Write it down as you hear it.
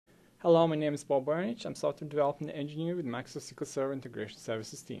Hello, my name is Bob Bernich. I'm software development engineer with Microsoft SQL Server Integration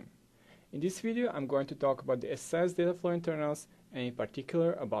Services team. In this video, I'm going to talk about the SSIS data flow internals and in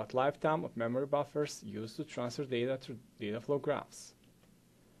particular about lifetime of memory buffers used to transfer data through data flow graphs.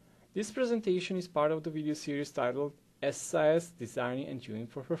 This presentation is part of the video series titled SSIS Designing and Tuning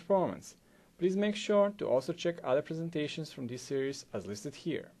for Performance. Please make sure to also check other presentations from this series as listed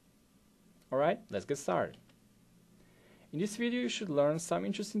here. Alright, let's get started. In this video, you should learn some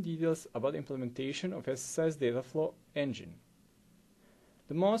interesting details about the implementation of SSIS data flow engine.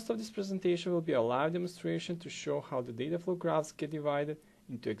 The most of this presentation will be a live demonstration to show how the data flow graphs get divided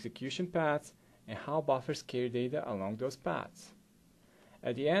into execution paths and how buffers carry data along those paths.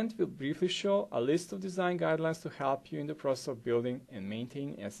 At the end, we'll briefly show a list of design guidelines to help you in the process of building and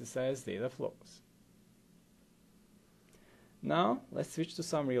maintaining SSIS data flows. Now, let's switch to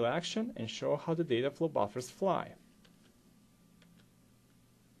some real action and show how the data flow buffers fly.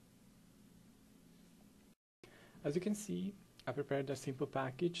 As you can see, I prepared a simple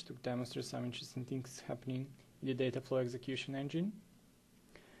package to demonstrate some interesting things happening in the data flow execution engine.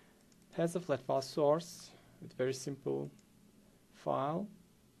 It has a flat file source with very simple file.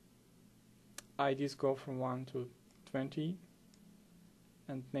 IDs go from 1 to 20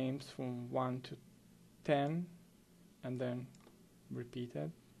 and names from 1 to 10 and then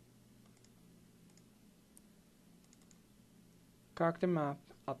repeated. Character map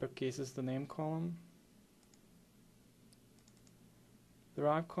uppercases the name column. The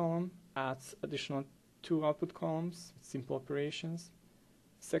derive column adds additional 2 output columns with simple operations.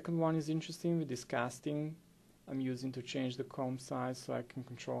 Second one is interesting with this casting I'm using to change the column size so I can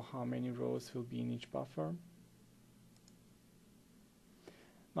control how many rows will be in each buffer.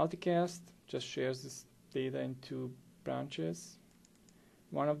 Multicast just shares this data in 2 branches.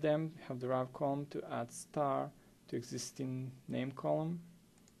 One of them have the derive column to add star to existing name column.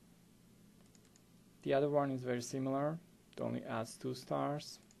 The other one is very similar. It only adds 2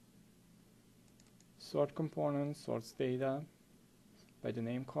 stars. Sort component sorts data by the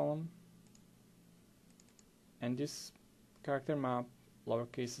name column. And this character map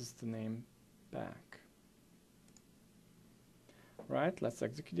lowercases the name back. Right, let's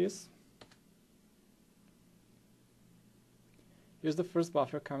execute this. Here's the first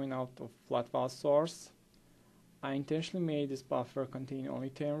buffer coming out of flat file source. I intentionally made this buffer contain only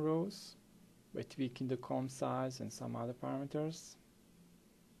 10 rows by tweaking the column size and some other parameters.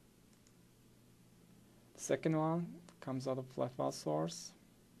 The second one comes out of flat file source.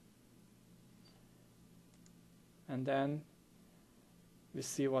 And then we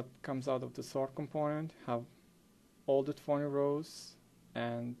see what comes out of the sort component, have all the 20 rows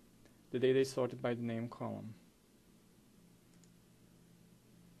and the data is sorted by the name column.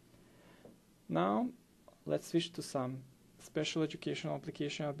 Now let's switch to some special educational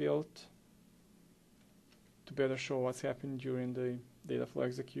application I built to better show what's happening during the data flow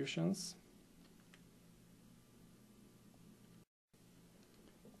executions.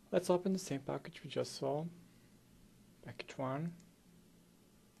 Let's open the same package we just saw, package 1.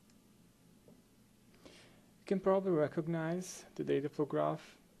 You can probably recognize the data flow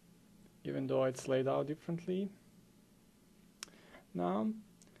graph even though it's laid out differently. Now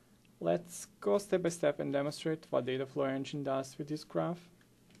let's go step by step and demonstrate what data flow engine does with this graph.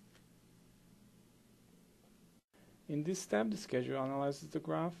 In this step, the scheduler analyzes the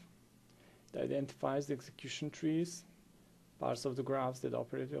graph. It identifies the execution trees, parts of the graphs that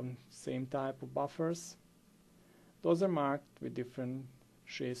operate on the same type of buffers. Those are marked with different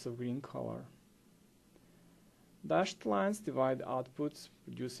shades of green color. Dashed lines divide outputs,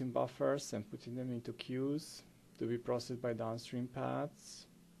 producing buffers and putting them into queues to be processed by downstream paths,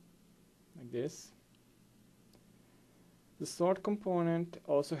 like this. The sort component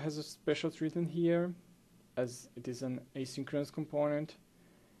also has a special treatment here, as it is an asynchronous component,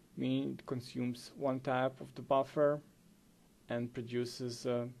 meaning it consumes one type of the buffer and produces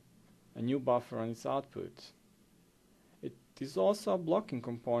a new buffer on its output. It is also a blocking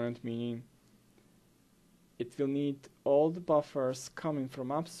component, meaning it will need all the buffers coming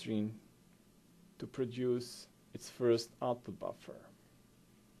from upstream to produce its first output buffer.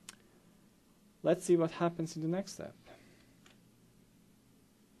 Let's see what happens in the next step.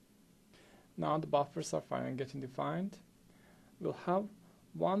 Now the buffers are finally getting defined. We'll have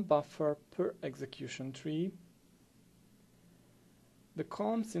one buffer per execution tree. The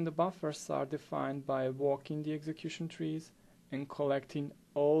columns in the buffers are defined by walking the execution trees and collecting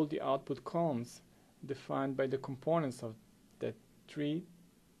all the output columns defined by the components of that tree.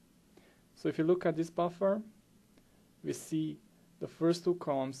 So if you look at this buffer, we see the first 2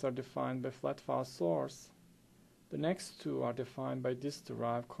 columns are defined by flat file source, The next two are defined by this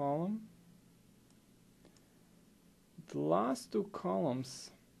derived column. The last two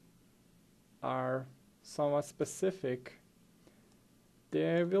columns are somewhat specific.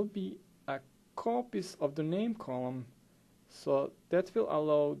 There will be copies of the name column, so that will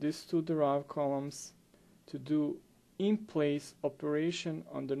allow these two derived columns to do in-place operation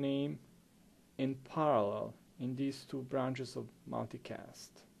on the name in parallel in these two branches of multicast.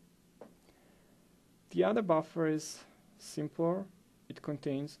 The other buffer is simpler. It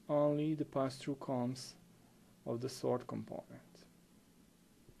contains only the pass-through columns of the sort component.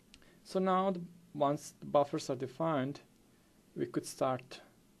 So now, once the buffers are defined, we could start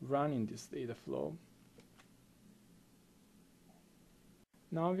running this data flow.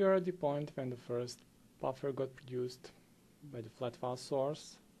 Now we are at the point when the first buffer got produced by the flat file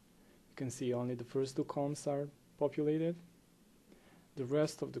source. You can see only the first two columns are populated. The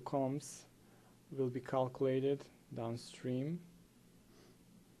rest of the columns will be calculated downstream.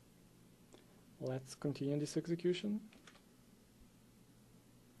 Let's continue this execution.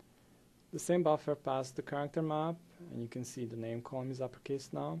 The same buffer passed the character map, and you can see the name column is uppercase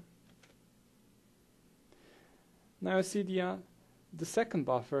now. Now you see the second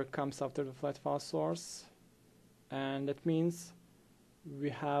buffer comes after the flat file source, and that means we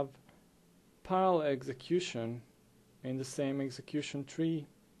have parallel execution in the same execution tree.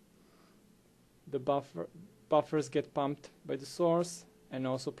 The buffers get pumped by the source and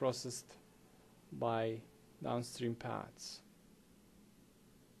also processed by downstream paths.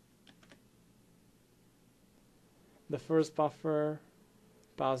 The first buffer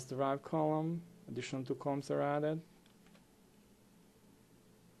passed the derived column, additional two columns are added.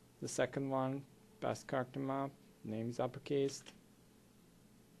 The second one passed character map, name is uppercase.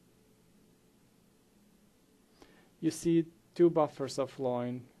 You see two buffers are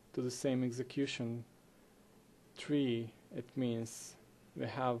flowing to the same execution tree. It means we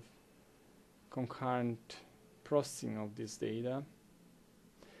have concurrent processing of this data.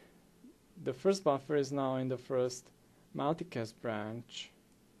 The first buffer is now in the first multicast branch,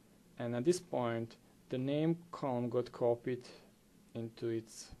 and at this point the name column got copied into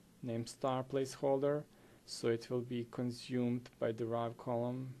its name star placeholder, so it will be consumed by the derived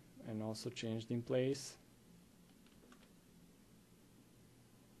column and also changed in place.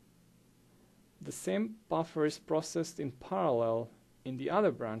 The same buffer is processed in parallel in the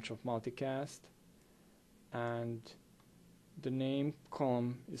other branch of multicast, and the name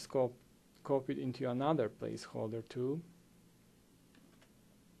column is copied into another placeholder too.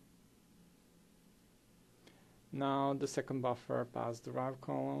 Now the second buffer passed the derived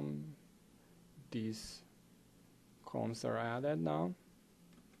column. These columns are added now.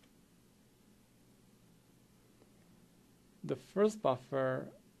 The first buffer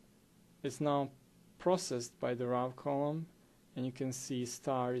is now processed by the derived column, and you can see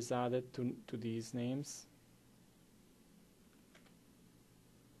star is added to these names.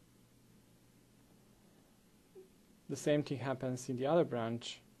 The same thing happens in the other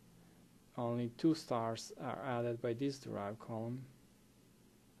branch. Only two stars are added by this derived column.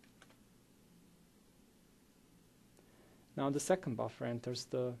 Now the second buffer enters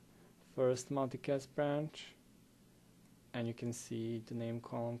the first multicast branch, and you can see the name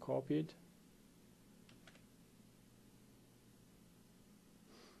column copied.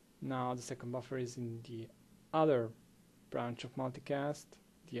 Now the second buffer is in the other branch of multicast.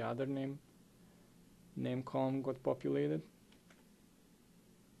 The other name column got populated.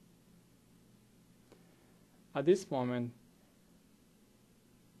 At this moment,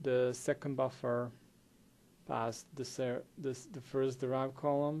 the second buffer passed the first derived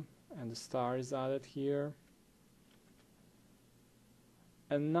column, and the star is added here.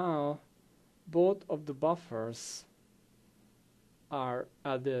 And now both of the buffers are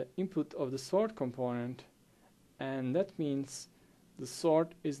at the input of the sort component, and that means the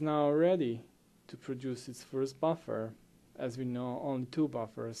sort is now ready to produce its first buffer. As we know, only two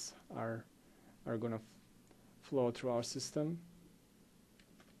buffers are going to flow through our system.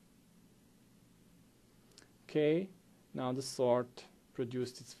 Okay, now the sort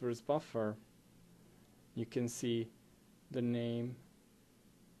produced its first buffer. You can see the name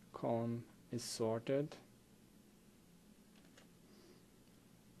column is sorted.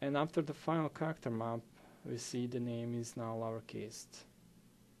 And after the final character map, we see the name is now lowercase.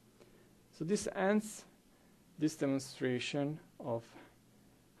 So this ends this demonstration of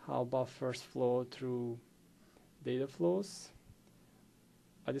how buffers flow through data flows.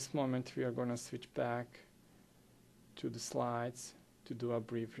 At this moment, we are going to switch back to the slides to do a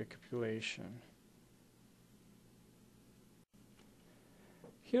brief recapitulation.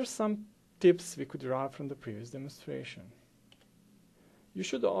 Here's some tips we could derive from the previous demonstration. You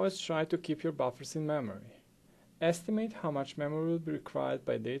should always try to keep your buffers in memory. Estimate how much memory will be required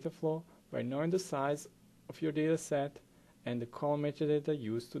by data flow by knowing the size of your data set and the column metadata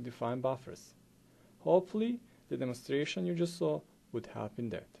used to define buffers. Hopefully, the demonstration you just saw would help in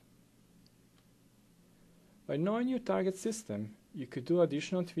that. By knowing your target system, you could do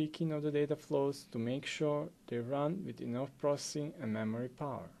additional tweaking of the data flows to make sure they run with enough processing and memory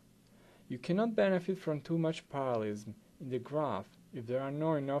power. You cannot benefit from too much parallelism in the graph if there are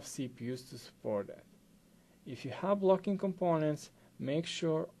not enough CPUs to support that. If you have blocking components, make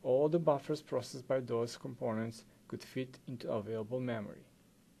sure all the buffers processed by those components could fit into available memory.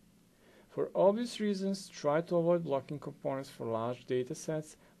 For obvious reasons, try to avoid blocking components for large data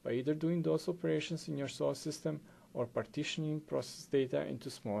sets by either doing those operations in your source system or partitioning processed data into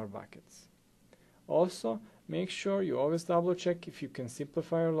smaller buckets. Also, make sure you always double-check if you can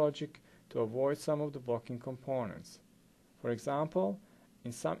simplify your logic to avoid some of the blocking components. For example,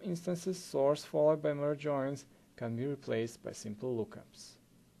 in some instances, source followed by merge joins can be replaced by simple lookups.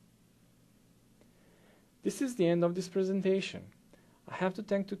 This is the end of this presentation. I have to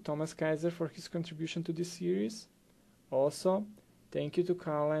thank Thomas Kaiser for his contribution to this series. Also, thank you to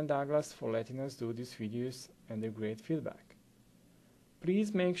Carla and Douglas for letting us do these videos and their great feedback.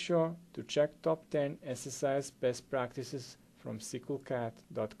 Please make sure to check top 10 SSIS best practices from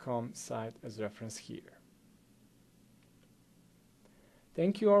SQLcat.com site as reference here.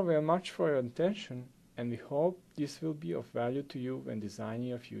 Thank you all very much for your attention, and we hope this will be of value to you when designing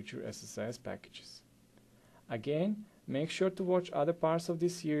your future SSIS packages. Again, make sure to watch other parts of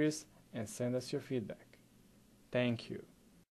this series and send us your feedback. Thank you.